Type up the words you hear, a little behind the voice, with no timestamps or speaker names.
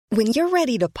When you're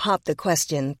ready to pop the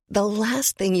question, the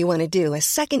last thing you want to do is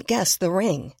second-guess the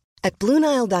ring. At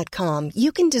BlueNile.com,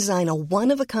 you can design a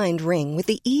one-of-a-kind ring with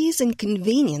the ease and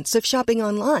convenience of shopping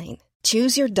online.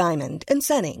 Choose your diamond and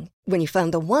setting. When you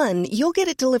find the one, you'll get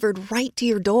it delivered right to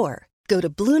your door. Go to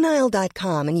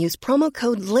BlueNile.com and use promo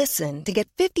code LISTEN to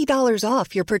get $50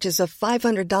 off your purchase of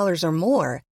 $500 or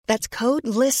more. That's code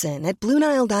LISTEN at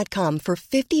BlueNile.com for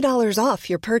 $50 off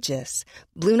your purchase.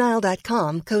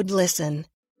 BlueNile.com, code LISTEN.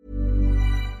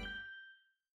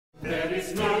 There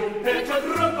is no better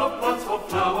group of plants for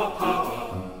flower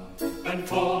power than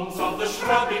forms of the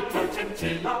shrubby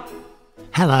potentilla.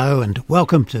 Hello and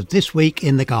welcome to This Week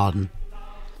in the Garden.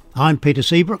 I'm Peter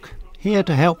Seabrook, here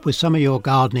to help with some of your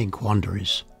gardening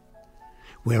quandaries.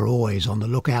 We're always on the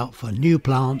lookout for new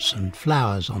plants and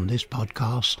flowers on this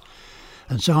podcast,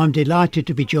 and so I'm delighted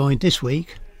to be joined this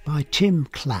week by Tim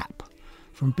Clapp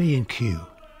from B&Q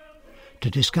to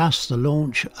discuss the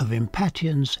launch of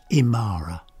Impatiens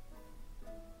Imara.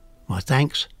 My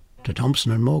thanks to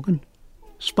Thompson & Morgan,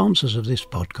 sponsors of this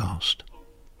podcast,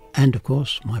 and of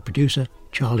course my producer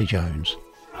Charlie Jones.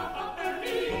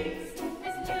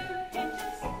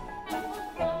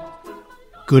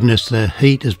 Goodness, the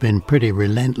heat has been pretty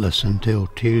relentless until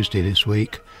Tuesday this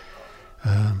week.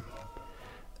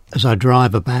 As I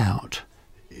drive about,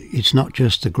 it's not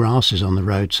just the grasses on the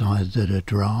roadside that are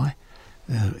dry.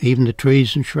 Even the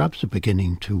trees and shrubs are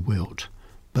beginning to wilt.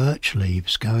 Birch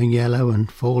leaves going yellow and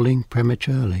falling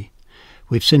prematurely.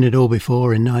 We've seen it all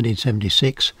before in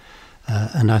 1976,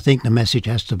 and I think the message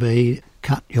has to be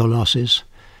cut your losses,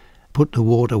 put the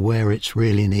water where it's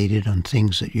really needed on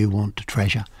things that you want to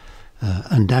treasure,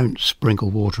 and don't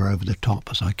sprinkle water over the top.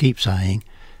 As I keep saying,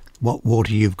 what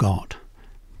water you've got,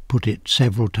 put it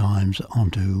several times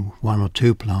onto one or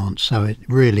two plants so it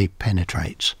really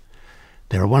penetrates.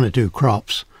 There are one or two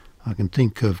crops, I can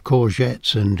think of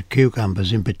courgettes and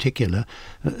cucumbers in particular,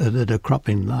 that are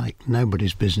cropping like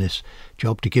nobody's business.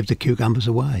 Job to give the cucumbers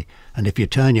away. And if you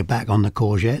turn your back on the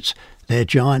courgettes, they're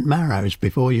giant marrows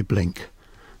before you blink.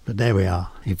 But there we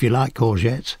are. If you like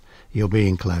courgettes, you'll be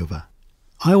in clover.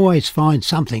 I always find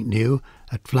something new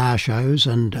at flower shows,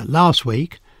 and last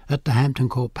week at the Hampton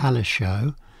Court Palace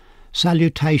show,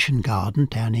 Salutation Garden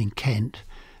down in Kent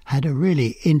had a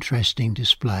really interesting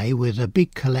display with a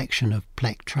big collection of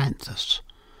Plectranthus.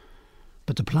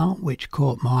 But the plant which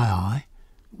caught my eye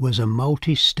was a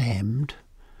multi-stemmed,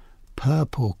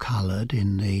 purple-coloured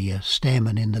in the stem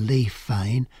and in the leaf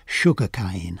vein,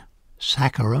 sugarcane,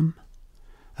 Saccharum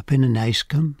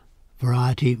epinonascum,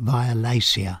 variety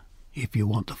Violacea, if you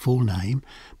want the full name.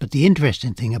 But the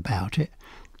interesting thing about it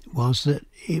was that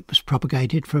it was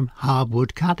propagated from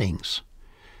hardwood cuttings.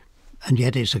 And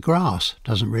yet it's a grass,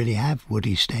 doesn't really have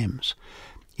woody stems.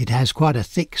 It has quite a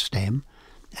thick stem,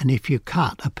 and if you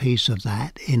cut a piece of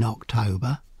that in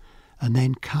October and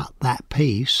then cut that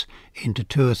piece into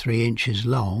 2 or 3 inches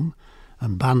long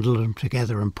and bundle them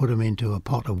together and put them into a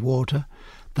pot of water,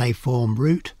 they form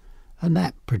root, and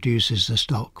that produces the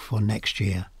stock for next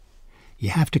year. You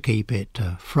have to keep it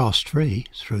frost-free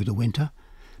through the winter,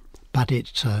 but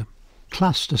it's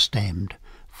cluster-stemmed,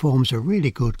 forms a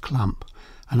really good clump,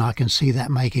 and I can see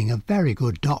that making a very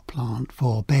good dot plant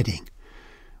for bedding.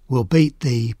 Will beat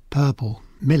the purple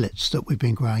millets that we've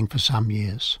been growing for some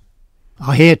years.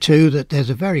 I hear too that there's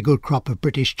a very good crop of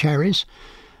British cherries,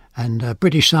 and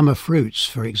British summer fruits,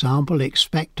 for example,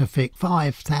 expect to pick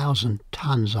 5,000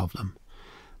 tonnes of them.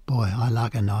 Boy, I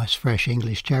like a nice fresh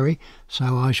English cherry,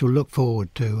 so I shall look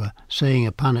forward to seeing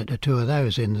a punnet or two of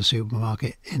those in the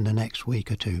supermarket in the next week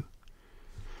or two.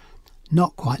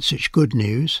 Not quite such good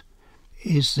news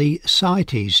is the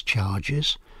CITES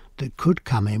charges that could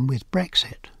come in with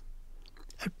Brexit.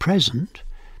 At present,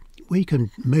 we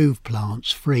can move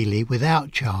plants freely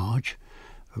without charge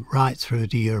right through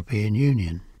the European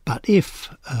Union. But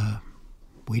if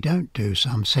we don't do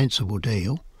some sensible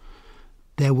deal,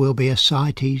 there will be a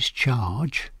CITES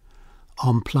charge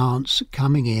on plants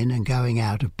coming in and going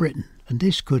out of Britain. And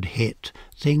this could hit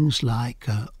things like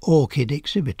orchid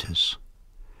exhibitors.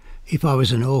 If I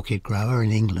was an orchid grower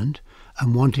in England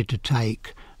and wanted to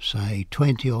take, say,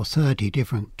 20 or 30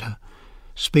 different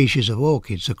species of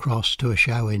orchids across to a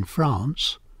show in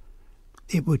France,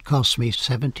 it would cost me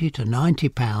 £70 to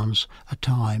 £90 a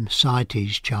time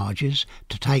CITES charges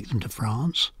to take them to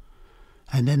France,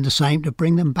 and then the same to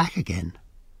bring them back again.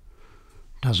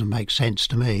 Doesn't make sense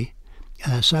to me.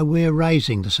 So we're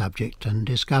raising the subject and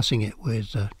discussing it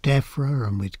with DEFRA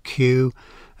and with Kew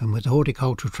and with the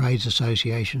Horticultural Trades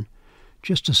Association,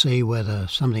 just to see whether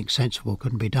something sensible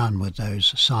can be done with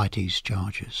those CITES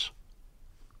charges.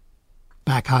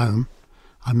 Back home,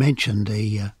 I mentioned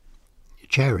the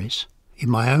cherries. In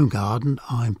my own garden,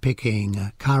 I'm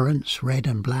picking currants, red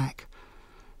and black,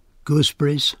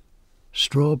 gooseberries,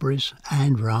 strawberries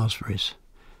and raspberries.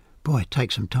 Boy, it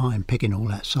takes some time picking all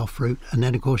that soft fruit, and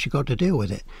then of course you've got to deal with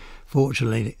it.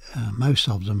 Fortunately, most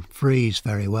of them freeze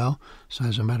very well, so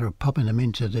it's a matter of popping them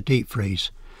into the deep freeze.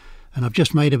 And I've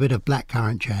just made a bit of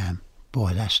blackcurrant jam.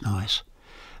 Boy, that's nice.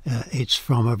 It's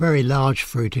from a very large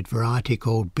fruited variety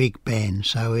called Big Ben,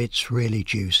 so it's really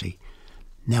juicy.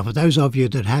 Now, for those of you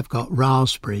that have got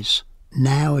raspberries,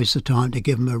 now is the time to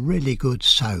give them a really good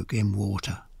soak in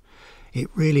water. It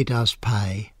really does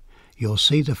pay. You'll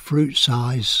see the fruit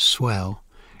size swell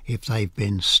if they've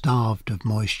been starved of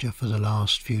moisture for the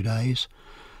last few days.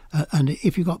 And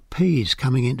if you've got peas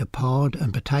coming into pod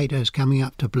and potatoes coming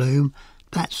up to bloom,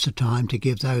 that's the time to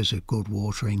give those a good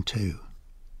watering too.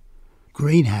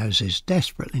 Greenhouses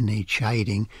desperately need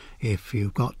shading. If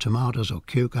you've got tomatoes or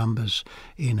cucumbers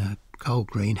in a cold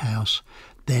greenhouse,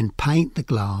 then paint the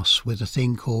glass with a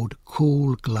thing called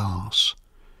cool glass.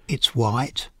 It's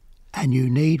white, and you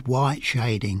need white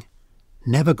shading.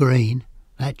 Never green,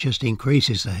 that just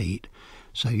increases the heat.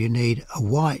 So you need a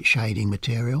white shading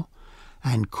material,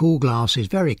 and cool glass is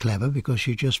very clever because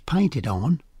you just paint it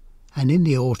on, and in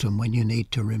the autumn when you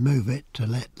need to remove it to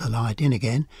let the light in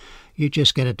again, you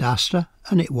just get a duster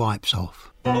and it wipes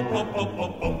off.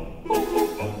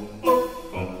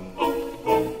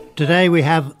 Today we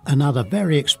have another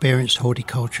very experienced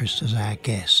horticulturist as our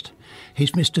guest.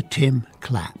 He's Mr. Tim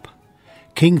Clapp,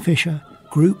 Kingfisher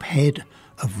Group Head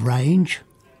of Range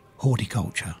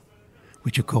Horticulture,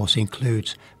 which of course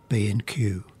includes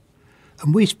B&Q.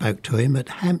 And we spoke to him at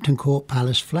Hampton Court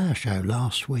Palace Flower Show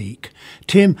last week.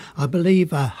 Tim, I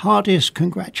believe heartiest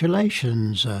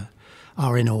congratulations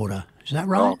are in order. Is that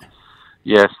right? Oh,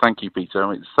 yes, thank you, Peter.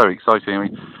 I mean, it's so exciting. I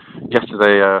mean,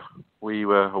 yesterday we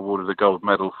were awarded a gold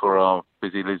medal for our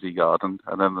Busy Lizzie garden,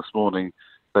 and then this morning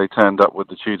they turned up with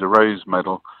the Tudor Rose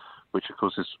medal, which of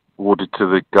course is awarded to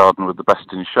the garden with the best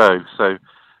in show. So,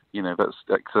 you know, that's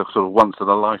a sort of once in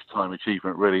a lifetime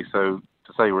achievement, really. So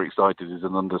to say we're excited is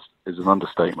an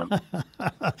understatement.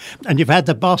 And you've had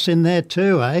the boss in there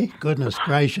too, eh? Goodness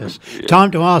gracious. Yeah.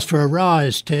 Time to ask for a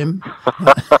rise, Tim.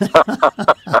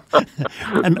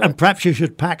 and perhaps you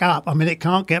should pack up. I mean, it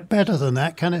can't get better than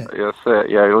that, can it? Yes,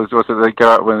 yeah. It was they go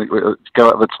out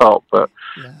at the top, but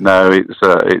yeah. No,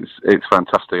 it's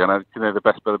fantastic. And you know, the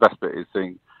best bit is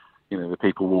seeing, you know, the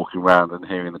people walking around and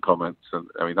hearing the comments, and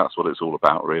I mean that's what it's all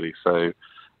about, really. So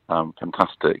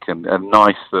fantastic and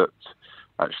nice that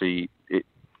actually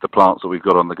the plants that we've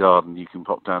got on the garden, you can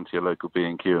pop down to your local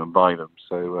B&Q and buy them.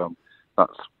 So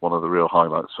that's one of the real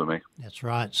highlights for me. That's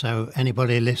right. So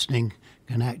anybody listening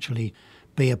can actually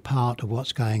be a part of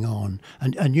what's going on.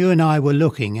 And you and I were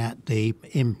looking at the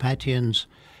Impatiens,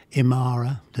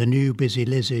 Imara, the new Busy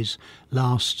Lizzies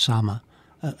last summer,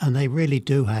 and they really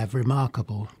do have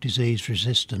remarkable disease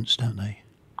resistance, don't they?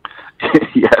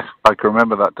 Yes, I can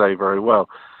remember that day very well.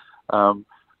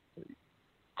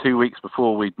 2 weeks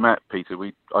before we'd met, Peter,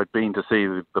 I'd been to see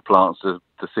the plants to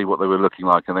see what they were looking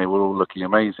like, and they were all looking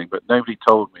amazing. But nobody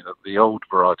told me that the old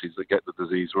varieties that get the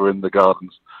disease were in the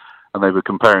gardens, and they were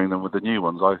comparing them with the new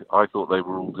ones. I thought they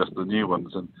were all just the new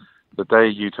ones. And the day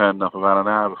you turned up, about an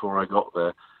hour before I got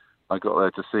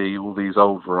there to see all these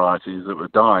old varieties that were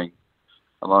dying.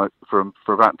 And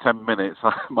for about 10 minutes,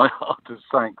 my heart just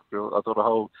sank. I thought a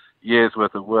whole year's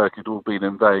worth of work had all been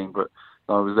in vain, but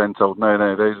I was then told, no,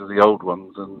 those are the old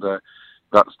ones, and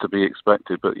that's to be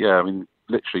expected. But yeah, I mean,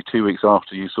 literally 2 weeks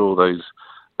after you saw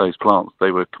those plants,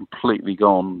 they were completely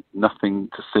gone, nothing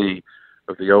to see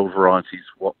of the old varieties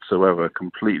whatsoever,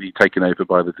 completely taken over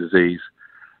by the disease.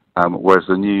 Whereas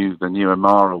the new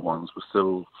Imara ones were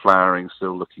still flowering,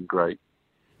 still looking great.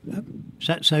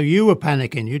 So you were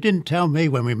panicking. You didn't tell me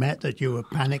when we met that you were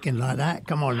panicking like that.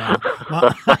 Come on now.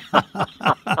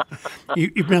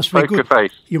 You must be good.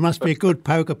 Face. You must be a good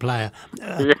poker player.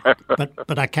 Yeah.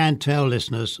 But I can tell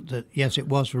listeners that yes, it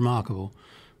was remarkable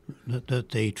that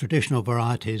the traditional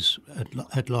varieties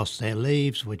had lost their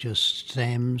leaves, were just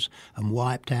stems and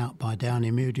wiped out by downy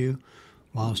mildew,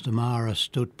 whilst Imara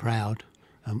stood proud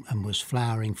and was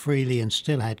flowering freely and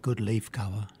still had good leaf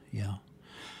cover. Yeah.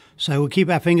 So we'll keep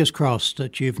our fingers crossed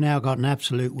that you've now got an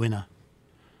absolute winner.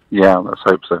 Yeah, let's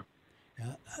hope so.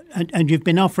 And you've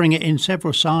been offering it in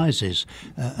several sizes.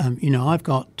 You know, I've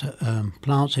got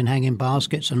plants in hanging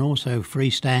baskets and also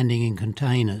freestanding in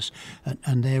containers,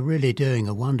 and they're really doing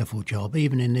a wonderful job,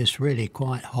 even in this really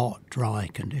quite hot, dry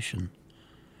condition.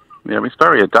 Yeah, I mean, it's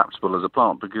very adaptable as a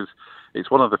plant because it's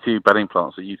one of the few bedding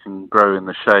plants that you can grow in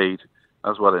the shade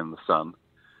as well in the sun.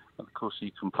 And of course, you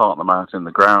can plant them out in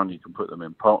the ground, you can put them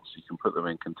in pots, you can put them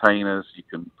in containers, you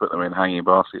can put them in hanging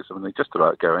baskets. I mean, they just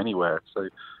about go anywhere. So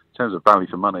in terms of value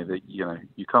for money,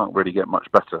 you can't really get much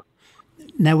better.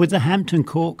 Now, with the Hampton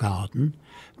Court Garden,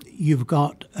 you've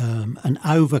got an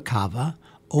overcover,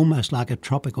 almost like a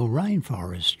tropical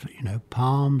rainforest,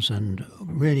 palms and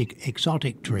really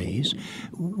exotic trees,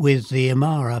 with the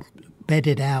Amara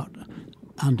bedded out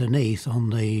underneath on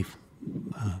the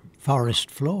forest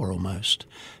floor almost.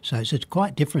 So it's a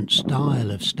quite different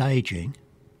style of staging.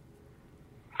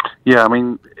 Yeah, I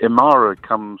mean, Imara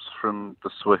comes from the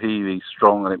Swahili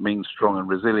strong, and it means strong and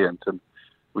resilient. And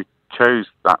we chose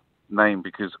that name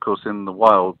because, of course, in the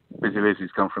wild, busy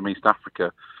lizards come from East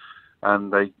Africa,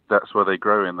 and that's where they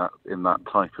grow in that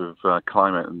type of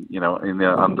climate, and in the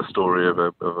understory of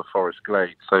a forest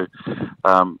glade. So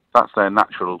that's their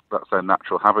natural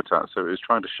habitat. So it was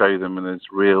trying to show them in as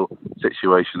real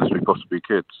situation as we possibly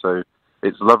could. So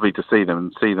it's lovely to see them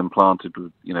and see them planted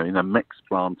with, in a mixed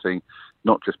planting,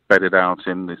 not just bedded out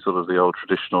in the sort of the old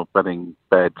traditional bedding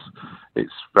beds.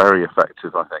 It's very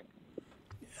effective, I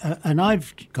think. And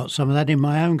I've got some of that in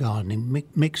my own gardening,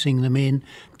 mixing them in.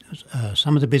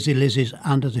 Some of the busy lizards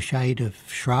under the shade of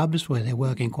shrubs where they're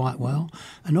working quite well,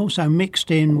 and also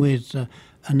mixed in with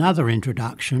another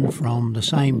introduction from the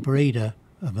same breeder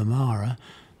of Amara,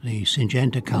 the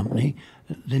Syngenta company,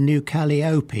 the new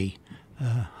Calliope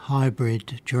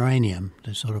hybrid geranium,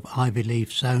 the sort of ivy leaf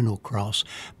zonal cross,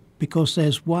 because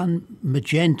there's one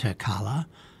magenta colour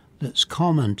that's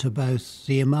common to both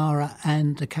the Amara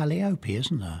and the Calliope,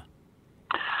 isn't there?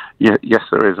 Yeah, yes,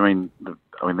 there is. I mean,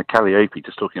 the Calliope,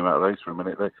 just talking about those for a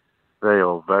minute, they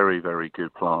are very, very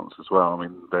good plants as well. I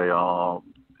mean, they are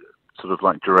sort of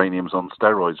like geraniums on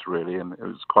steroids, really. And it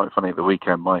was quite funny at the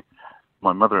weekend. My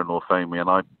mother-in-law phoned me, and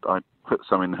I put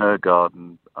some in her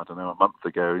garden, I don't know, a month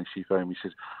ago, and she phoned me. She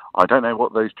says, I don't know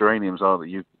what those geraniums are that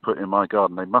you put in my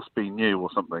garden. They must be new or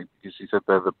something, because she said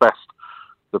they're the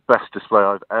best display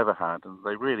I've ever had, and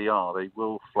they really are. They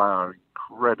will flower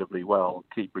incredibly well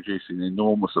and keep producing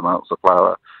enormous amounts of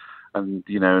flower. And,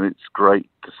 and it's great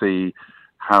to see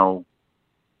how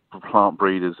plant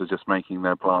breeders are just making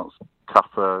their plants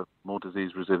tougher, more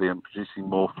disease resilient, producing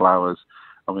more flowers.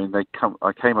 I mean,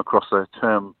 I came across a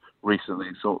term recently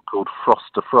called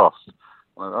frost to frost.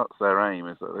 And that's their aim,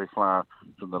 is that they flower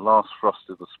from the last frost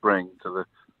of the spring to the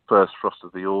first frost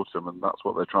of the autumn, and that's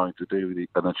what they're trying to do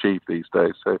and achieve these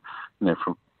days. So,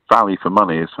 from value for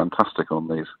money is fantastic on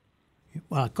these.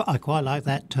 Well, I quite like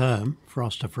that term,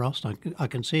 frost to frost. I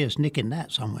can see us nicking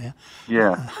that somewhere.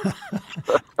 Yeah.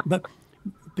 But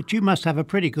you must have a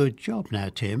pretty good job now,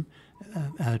 Tim,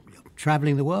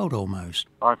 travelling the world almost.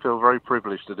 I feel very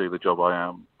privileged to do the job I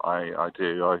am. I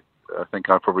do. I think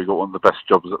I've probably got one of the best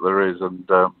jobs that there is, and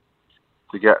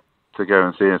to get to go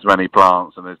and see as many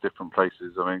plants, and there's different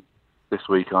places. I mean, this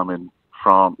week I'm in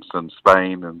France and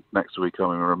Spain, and next week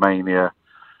I'm in Romania.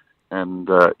 And,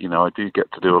 I do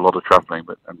get to do a lot of travelling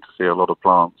and to see a lot of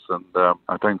plants, and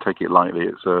I don't take it lightly.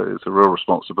 It's a real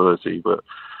responsibility, but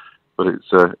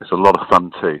it's a lot of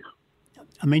fun too.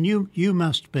 I mean, you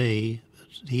must be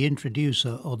the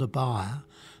introducer or the buyer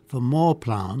for more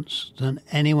plants than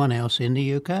anyone else in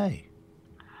the UK.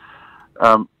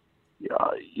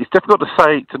 It's difficult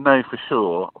to know for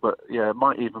sure, but yeah, it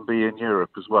might even be in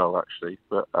Europe as well, actually.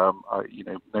 But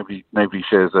nobody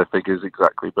shares their figures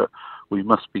exactly, but we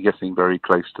must be getting very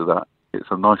close to that. It's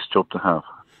a nice job to have.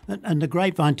 And the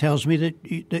grapevine tells me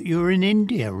that you were in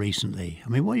India recently. I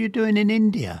mean, what are you doing in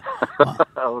India?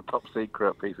 Oh, top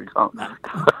secret, piece of can't.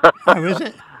 Oh, is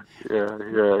it?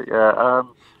 Yeah.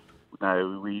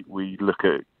 No, we look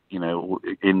at,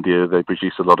 India. They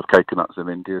produce a lot of coconuts in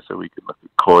India, so we can look at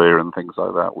coir and things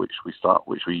like that, which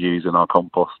we use in our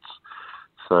composts.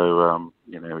 So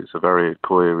it's a very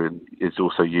coir is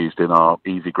also used in our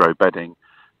easy grow bedding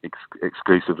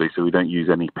exclusively, so we don't use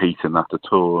any peat in that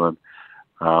at all.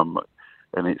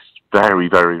 And it's very,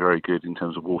 very, very good in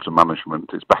terms of water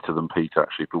management. It's better than peat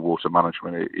actually for water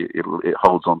management. It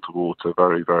holds on to water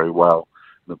very, very well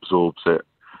and absorbs it.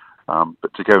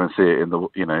 But to go and see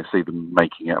it see them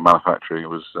making it, manufacturing,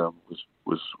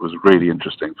 was really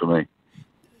interesting for me.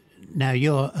 Now,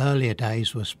 your earlier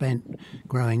days were spent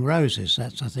growing roses.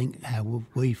 That's, I think, how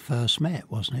we first met,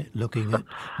 wasn't it? Looking at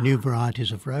new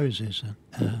varieties of roses.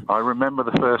 I remember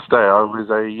the first day. I was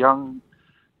a young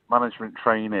management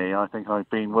trainee. I think I'd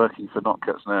been working for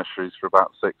Notcutts Nurseries for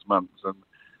about 6 months, and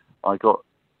I got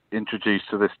introduced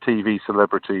to this TV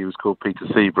celebrity who was called Peter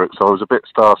Seabrook. So I was a bit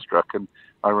starstruck, and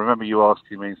I remember you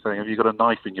asking me and saying, "Have you got a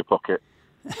knife in your pocket?"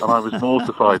 And I was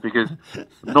mortified because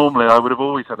normally I would have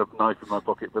always had a knife in my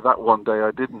pocket, but that one day I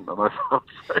didn't, and I felt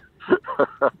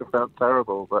I felt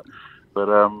terrible, but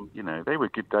you know, they were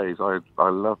good days. I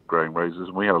loved growing roses,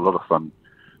 and we had a lot of fun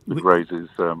with roses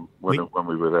when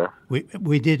we were there.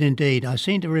 We did indeed. I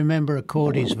seem to remember a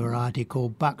Cordy's variety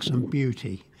called Buxom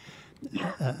Beauty,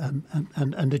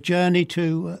 and a journey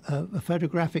to a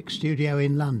photographic studio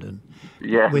in London.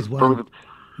 Yeah, with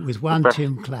one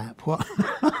Tim Clapp. What?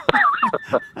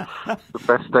 The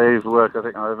best day of work I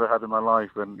think I ever had in my life,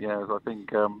 and yeah, I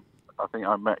think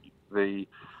I met the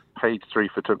Page 3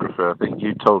 photographer. I think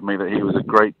you told me that he was a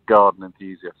great garden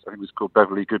enthusiast. I think he was called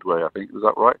Beverly Goodway. I think, was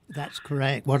that right? That's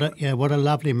correct. What a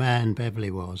lovely man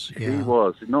Beverly was. Yeah. He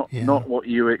was not what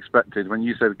you expected when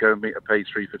you said go and meet a Page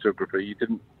 3 photographer. You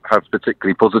didn't have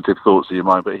particularly positive thoughts in your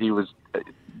mind, but he was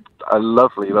a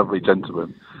lovely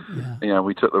gentleman. Yeah. You know,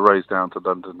 we took the Rose down to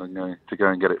London and to go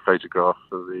and get it photographed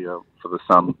for the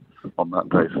Sun on that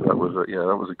day. So that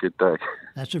was a good day.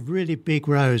 That's a really big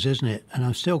rose, isn't it? And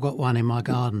I've still got one in my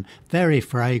garden. Very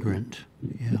fragrant.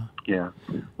 Yeah. Yeah.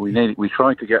 We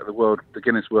tried to get the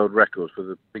Guinness World Record for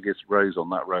the biggest rose on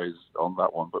that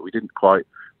one, but we didn't quite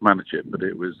manage it. But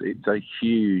it's a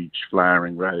huge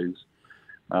flowering rose.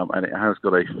 And it has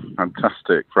got a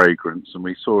fantastic fragrance, and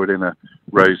we saw it in a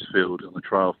rose field, on a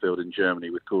trial field in Germany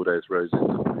with Cordes roses.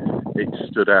 It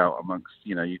stood out amongst,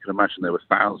 you can imagine there were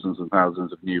thousands and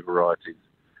thousands of new varieties.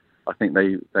 I think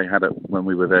they had it when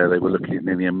we were there. They were looking at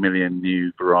nearly 1 million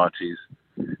new varieties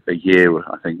a year.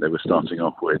 I think they were starting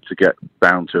off with, to get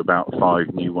down to about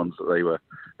 5 new ones that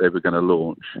they were going to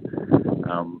launch.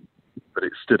 But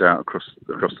it stood out across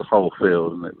the whole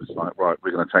field, and it was like, right,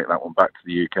 we're going to take that one back to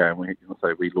the UK, and we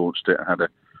launched it and had a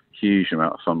huge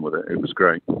amount of fun with it. It was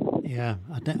great. Yeah,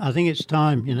 I think it's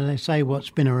time. They say what's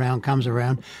been around comes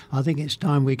around. I think it's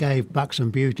time we gave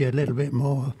Buxom Beauty a little bit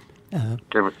more.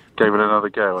 Gave it another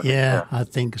go. I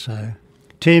think so.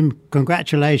 Tim,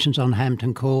 congratulations on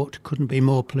Hampton Court. Couldn't be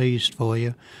more pleased for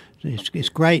you. It's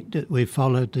great that we've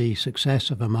followed the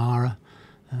success of Amara,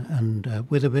 and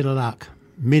with a bit of luck,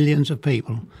 millions of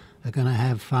people are going to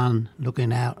have fun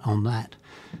looking out on that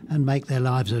and make their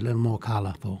lives a little more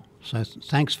colourful. So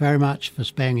thanks very much for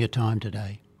sparing your time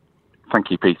today.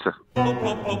 Thank you, Peter.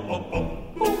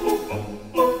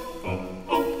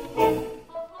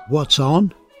 What's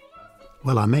on?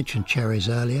 Well, I mentioned cherries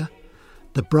earlier.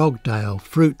 The Brogdale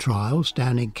Fruit Trials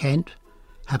down in Kent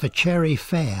have a cherry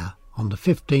fair on the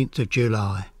 15th of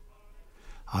July.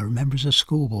 I remember as a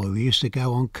schoolboy we used to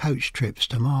go on coach trips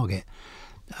to Margate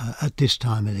at this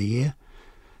time of the year,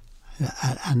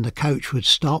 and the coach would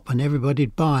stop and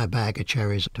everybody'd buy a bag of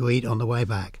cherries to eat on the way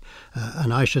back,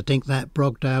 and I should think that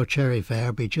Brogdale Cherry Fair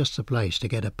would be just the place to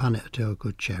get a punnet or two of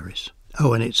good cherries.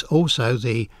 Oh, and it's also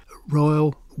the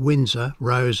Royal Windsor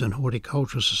Rose and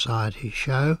Horticultural Society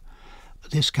show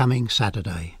this coming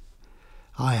Saturday.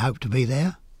 I hope to be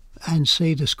there and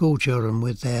see the school children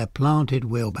with their planted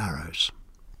wheelbarrows.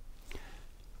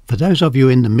 For those of you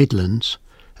in the Midlands,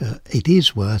 it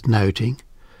is worth noting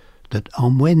that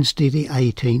on Wednesday the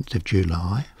 18th of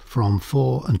July from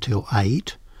 4 until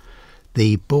 8,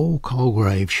 the Ball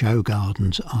Colgrave Show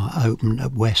Gardens are open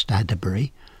at West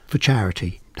Adderbury for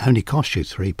charity. It only costs you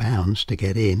 £3 to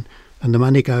get in, and the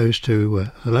money goes to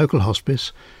the local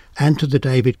hospice and to the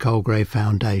David Colgrave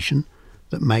Foundation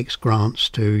that makes grants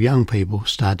to young people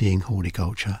studying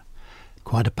horticulture.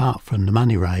 Quite apart from the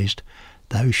money raised,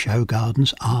 those show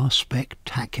gardens are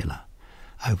spectacular.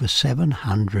 Over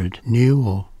 700 new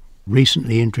or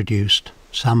recently introduced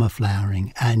summer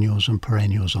flowering annuals and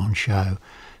perennials on show,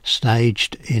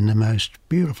 staged in the most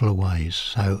beautiful ways.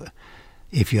 So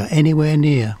if you're anywhere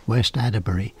near West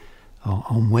Adderbury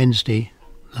on Wednesday,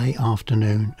 late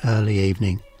afternoon, early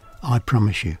evening, I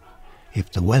promise you,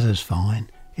 if the weather's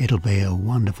fine, it'll be a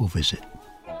wonderful visit.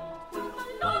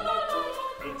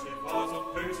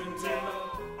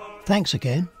 Thanks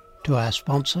again to our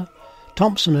sponsor,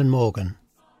 Thompson & Morgan.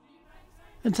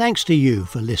 And thanks to you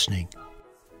for listening.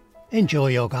 Enjoy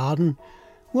your garden.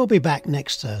 We'll be back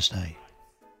next Thursday.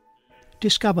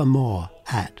 Discover more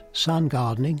at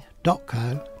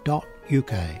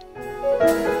sungardening.co.uk.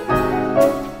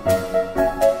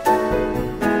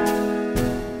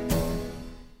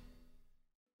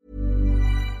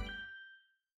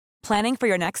 Planning for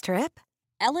your next trip?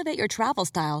 Elevate your travel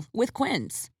style with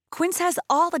Quince. Quince has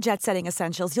all the jet-setting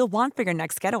essentials you'll want for your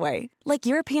next getaway, like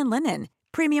European linen,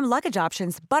 premium luggage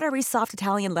options, buttery soft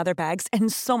Italian leather bags,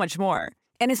 and so much more.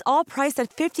 And is all priced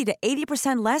at 50 to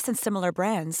 80% less than similar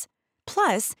brands.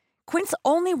 Plus, Quince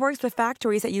only works with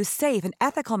factories that use safe and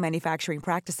ethical manufacturing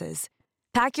practices.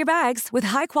 Pack your bags with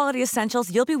high-quality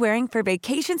essentials you'll be wearing for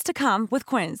vacations to come with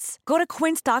Quince. Go to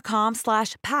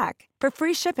quince.com/pack for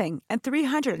free shipping and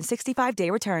 365-day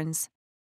returns.